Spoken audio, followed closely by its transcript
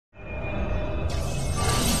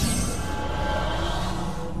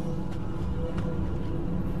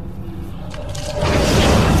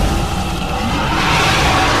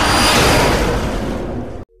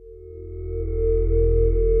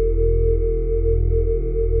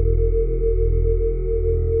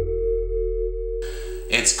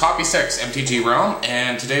It's copy 6 MTG Realm,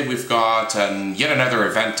 and today we've got yet another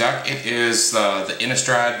event deck. It is the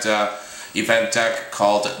Innistrad event deck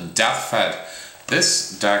called Deathfed.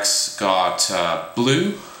 This deck's got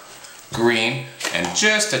blue, green, and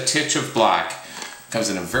just a titch of black.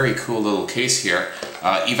 Comes in a very cool little case here.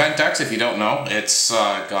 Event decks, if you don't know, it's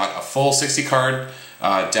got a full 60 card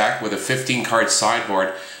deck with a 15 card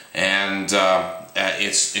sideboard, and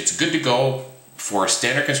it's good to go for a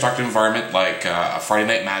standard constructed environment like a Friday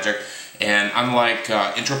Night Magic. And unlike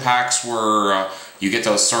intro packs where you get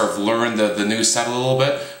to sort of learn the new set a little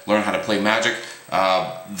bit, learn how to play Magic,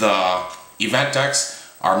 the event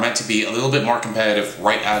decks are meant to be a little bit more competitive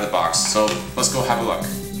right out of the box. So let's go have a look.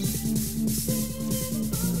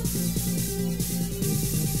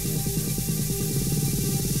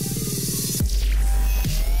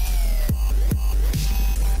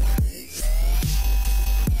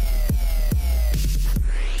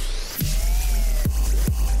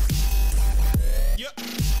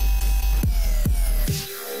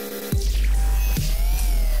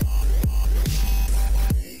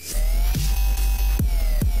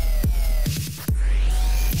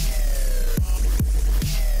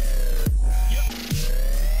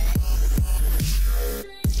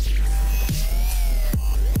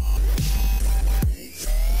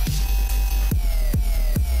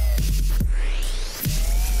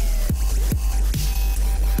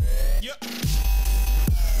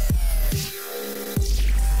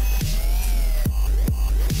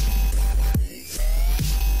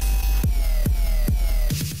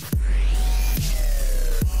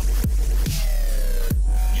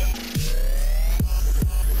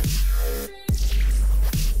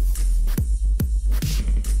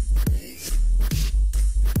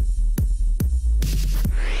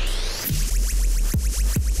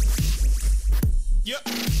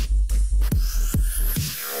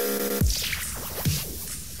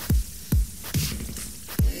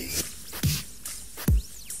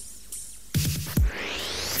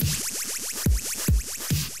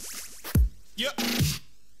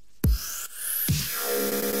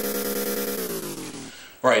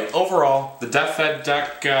 Right, overall, the Deathfed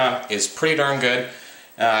deck is pretty darn good.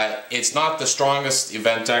 It's not the strongest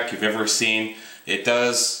event deck you've ever seen. It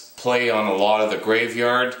does play on a lot of the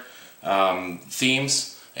graveyard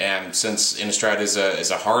themes, and since Innistrad is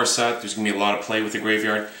a horror set, there's going to be a lot of play with the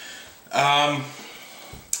graveyard. On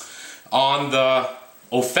the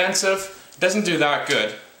offensive, it doesn't do that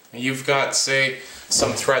good. You've got, say,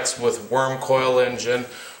 some threats with Wurmcoil Engine,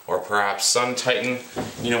 or perhaps Sun Titan.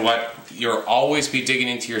 You know what? You'll always be digging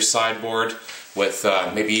into your sideboard with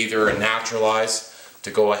maybe either a Naturalize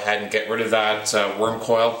to go ahead and get rid of that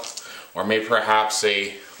Wurmcoil, or maybe perhaps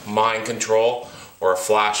a Mind Control or a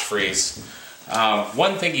Flash Freeze.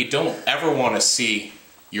 One thing you don't ever want to see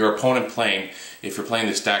your opponent playing if you're playing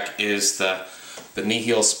this deck is the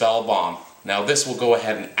Nihil Spell Bomb. Now this will go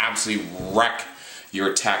ahead and absolutely wreck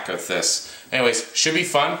your attack of this. Anyways, should be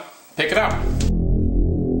fun. Pick it up.